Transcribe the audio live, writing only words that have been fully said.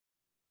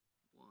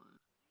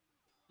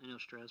I know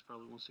Straz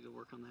probably wants to go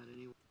work on that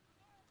anyway.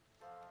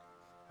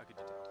 How could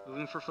you tell?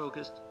 Moving for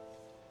focused.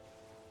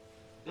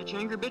 Bitch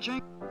angry, bitch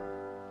angry!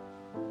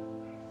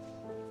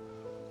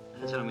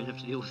 That's how I'm gonna have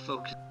to deal with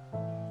focus.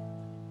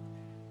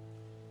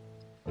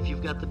 If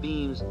you've got the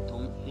beams,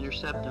 don't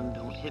intercept them,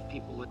 don't hit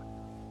people with...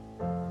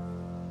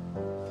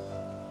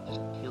 Just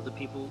kill the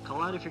people.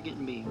 Call out if you're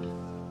getting beamed.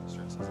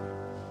 Stress is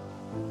there.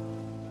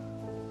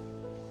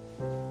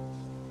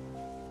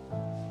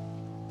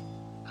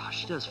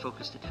 Gosh, she does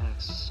focused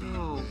attacks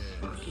so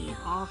fucking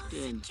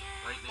often.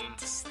 Lightning.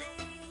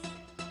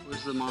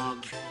 Where's the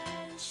mob?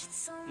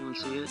 Anyone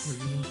see it?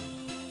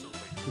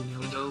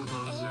 Go.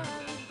 Closer.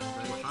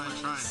 Fine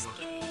triangle.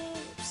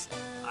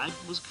 I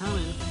was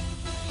coming.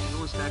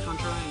 Everyone stack on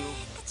triangle.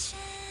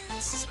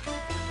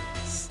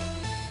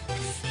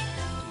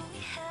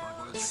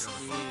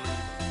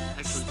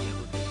 Actually,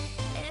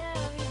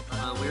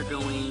 yeah, we're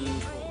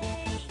going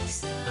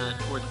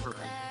towards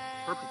purple.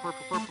 Purple,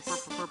 purple, purple,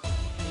 purple, purple.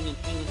 Hang in,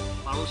 hang in.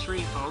 Follow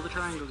street, follow the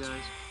triangle,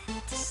 guys. Yeah,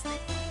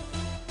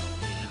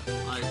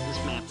 this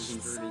map is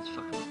inverted. It's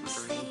fucking with my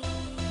brain.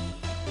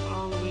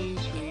 Following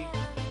street.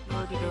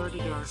 Darty, darty,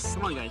 darty.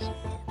 Come on, guys.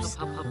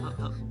 Up, up, up, up,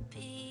 up.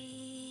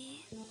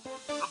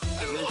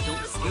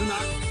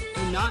 Guys,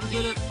 do not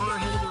get it far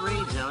ahead of the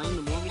raids, Alien.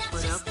 The more we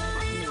spread out, the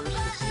fucking worse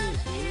this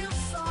is, dude.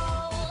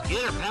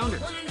 Get her, pound her.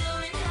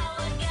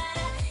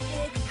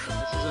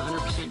 This is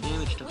 100%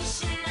 damage to her.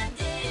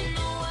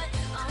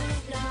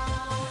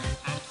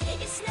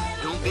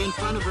 Don't be in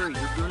front of her,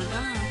 you're gonna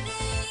die.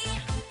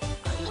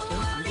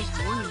 I'm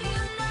just warning you.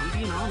 I'm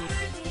being honest.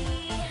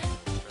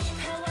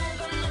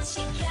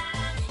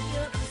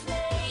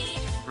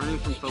 Running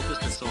from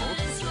focused assault.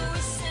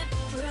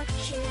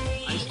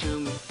 Ice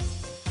Tomb.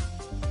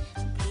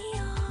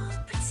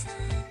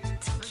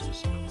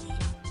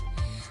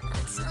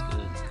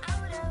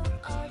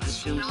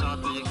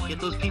 Get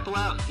those people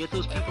out! Get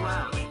those people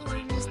out!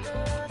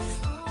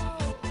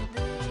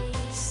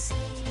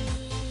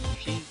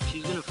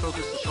 She's gonna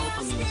focus assault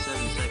on me in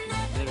 7 seconds. You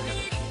better have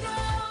that shit.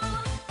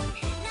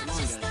 Come on,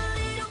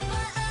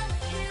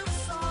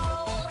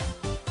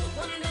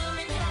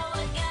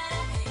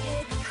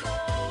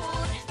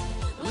 guys.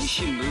 At least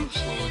she moves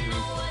slower, dude.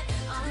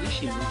 At least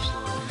she moves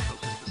slower than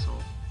focused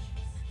assault.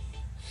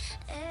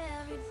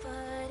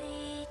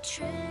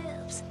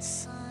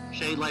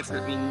 Shade life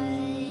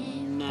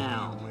gripping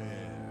now.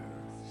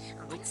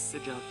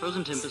 Good job.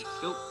 Frozen Tempest.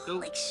 Go, go.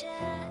 Get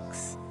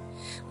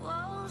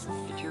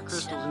to your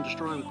crystals and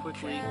destroy them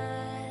quickly.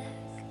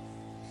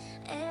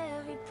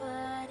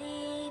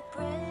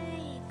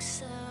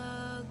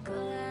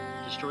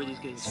 Destroy these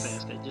guys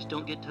fast, guys. Just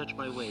don't get touched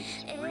by waves.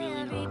 It's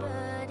really not.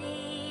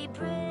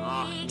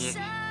 Oh, Nick.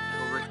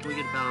 Can we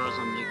get a battle rose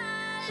on Nick?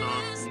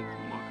 Soft, and you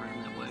can walk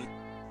around that way. I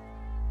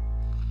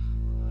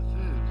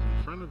said it was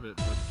in front of it,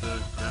 but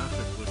the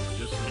graphic looks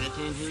just...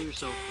 Catan, heal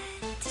yourself.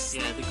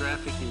 Yeah, the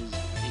graphic is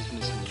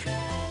missing.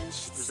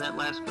 There's that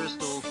last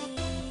crystal.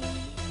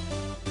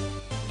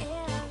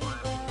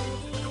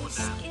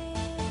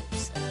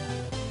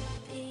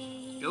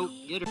 Go,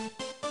 get her.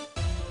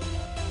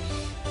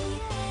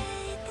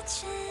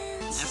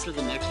 After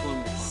the next one,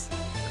 we'll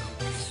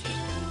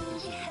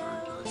pop.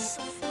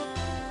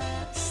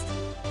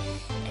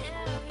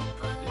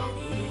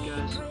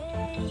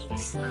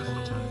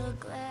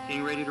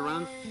 Getting ready to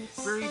run?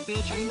 Very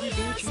bitch, angry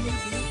bitch, angry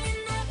bitch.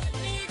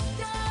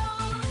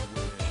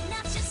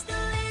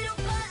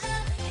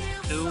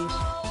 Dooms.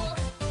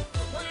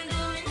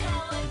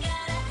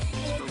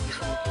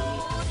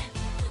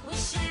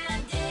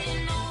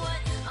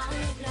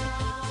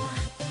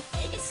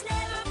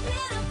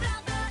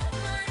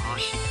 Oh,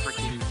 she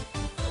freaking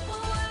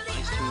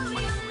Ice Tomb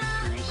my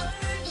freeze.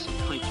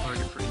 My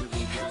target for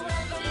interview.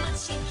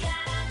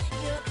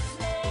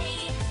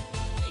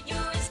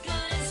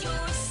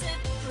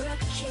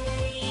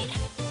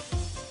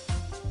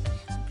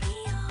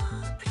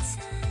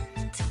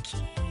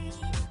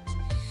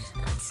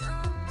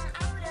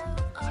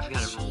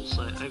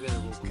 I've got to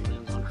roll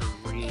cooldowns on her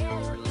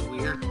really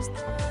weird.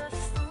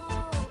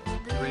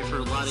 Ready for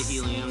a lot of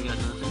healing, I haven't got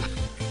nothing.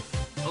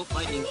 Oh,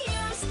 lightning.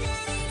 Where's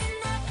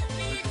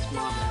this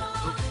mob at?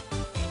 Oh,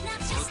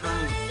 I'll try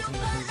and...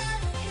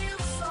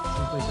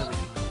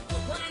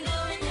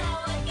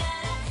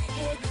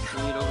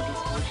 Bring it over to the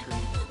full screen.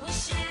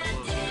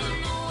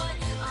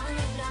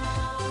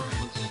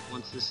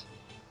 Once this...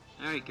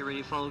 Alright, get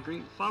ready to follow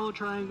green. Follow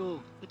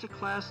triangle. It's a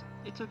class.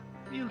 It's a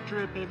field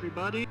trip,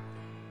 everybody.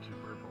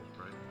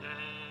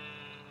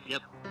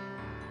 Yep.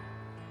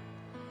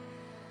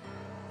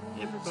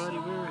 Everybody,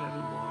 we're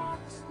having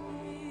walks.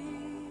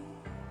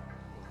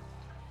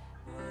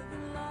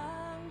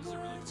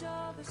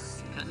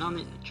 Cutting on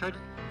the...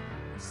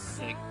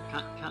 Okay,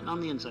 cutting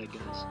on the inside,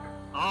 guys.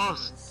 Oh,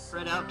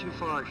 spread out too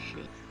far,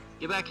 shit.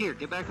 Get back here,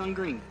 get back on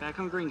green. Back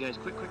on green, guys.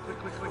 Quick, quick, quick,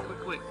 quick, quick, quick,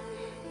 quick.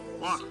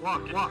 Walk,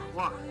 walk, walk,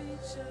 walk.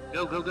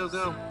 Go, go, go,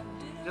 go.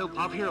 Go,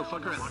 pop hero,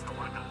 fuck around.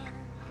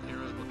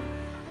 Heroes.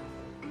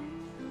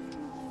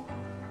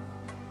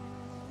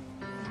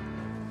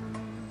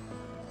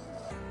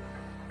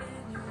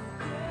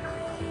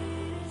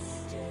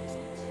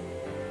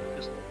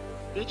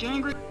 Bitch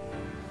angry.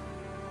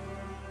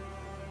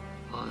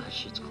 Oh, that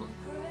shit's close.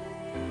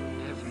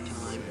 Every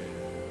time.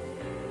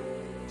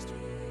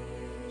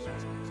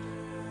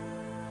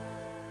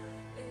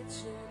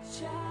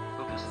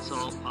 Focus, it's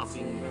all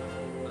popping.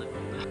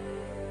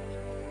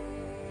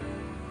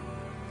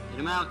 Get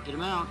him out, get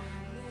him out.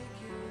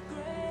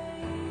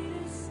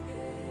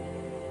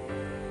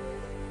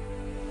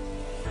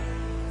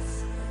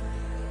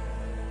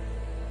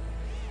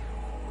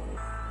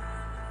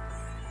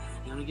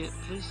 Gonna get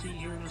pissy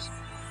here in a second.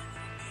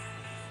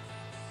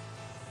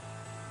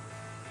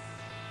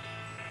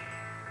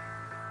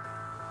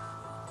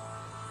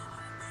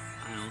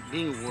 I don't know,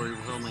 being a warrior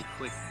with all my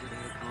quick get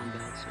out of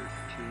combats are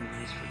too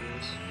nice for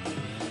this.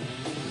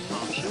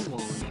 Pop shield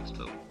wall next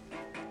vote.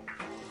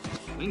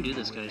 We can do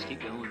this, guys,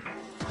 keep going.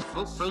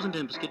 Oh, Frozen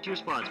Tempest, get to your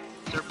spots.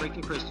 Start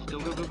breaking crystals. Go,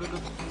 go, go, go, go.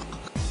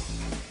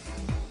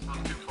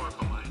 I'm too far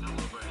behind. I'm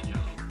over at you.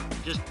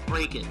 Just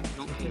break it.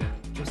 Don't care.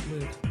 Just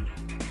live.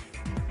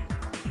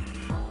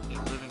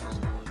 Yeah, living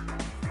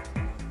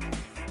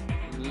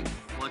room.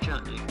 Watch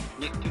out, Nick.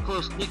 Nick, too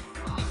close. Nick,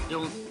 oh,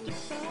 don't.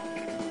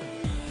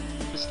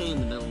 Just stay in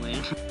the middle,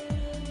 man.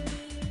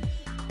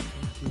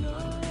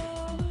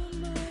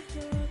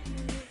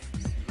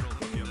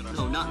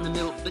 No, not in the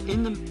middle, but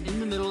in the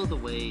middle of the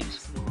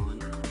waves. Come on.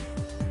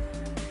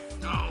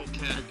 Oh,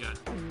 cat got.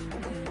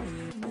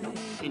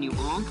 Can you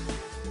honk?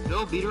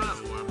 Go, beat her up.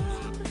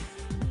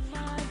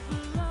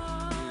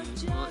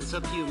 Well, it's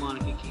up to you,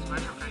 Monica. Keep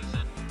Special case in.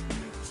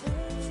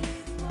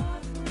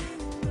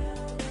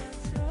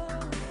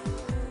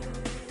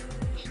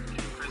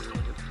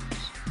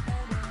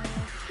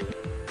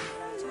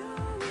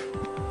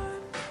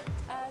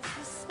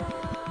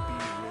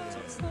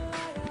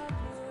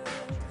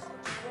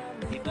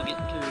 People get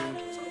tuned.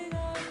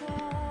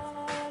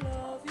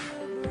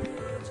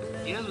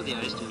 You guys with the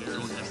ice tuners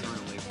don't have to run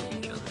away from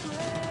each other.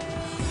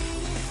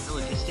 Hell,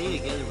 if you stay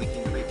together, we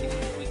can break it.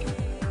 We can.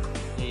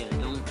 Yeah,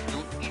 don't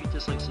treat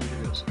this like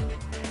Cinderella's.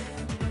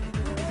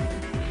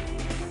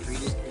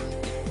 Treat it as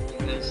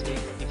if you guys stay.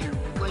 If you're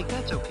like,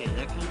 that's okay.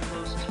 That kind of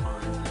close is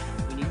fine.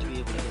 We need to be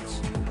able to hit all.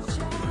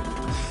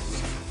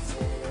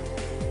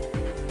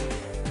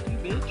 You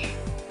bitch.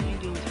 I ain't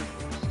dealing with your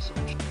forces so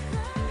much.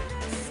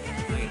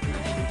 I got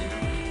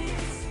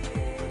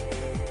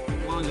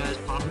come on, guys,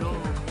 pop it off.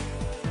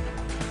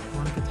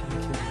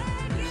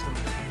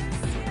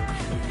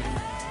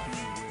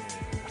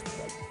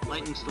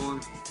 Lightning storm.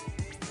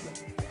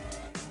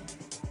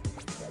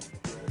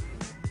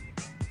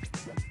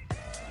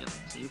 Yep,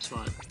 same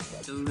spot.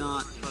 Do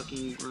not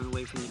fucking run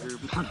away from the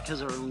group.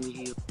 Monica's our only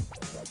heal.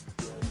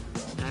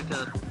 Back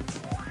up.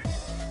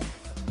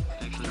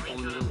 Actually, I'm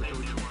pulling it over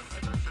towards you.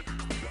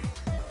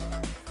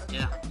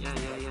 Yeah.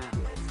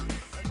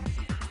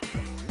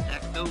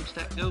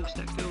 Stack, go.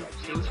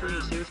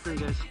 Stay with green,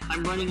 guys.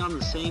 I'm running on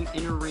the same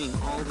inner ring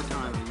all the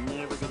time. I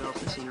never get off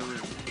this inner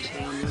ring.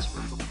 Stay on this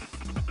ring.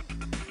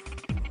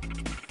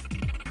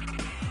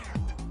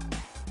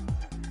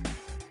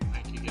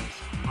 Thank you, guys.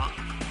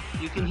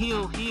 You can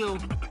heal.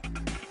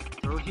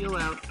 Throw a heal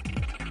out.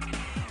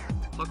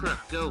 Fuck her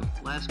up. Go.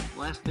 Last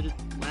bit of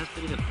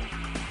hit point.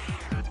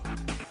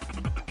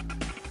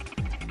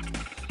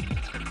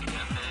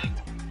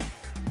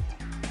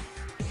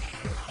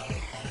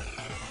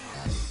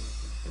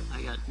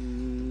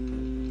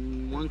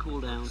 One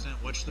cooldown.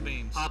 Watch the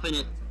beams. Popping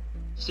it.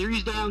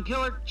 Series down.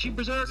 Kill her. She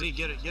berserk. Z,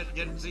 get it,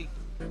 Z.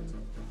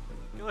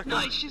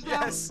 Nice. She's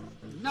down. Yes.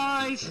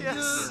 Nice.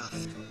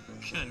 Yes.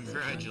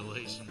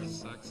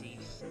 Congratulations,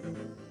 Sucksies.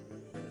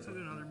 This is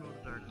another mode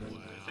of darkness.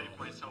 Save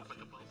myself with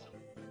the bubble.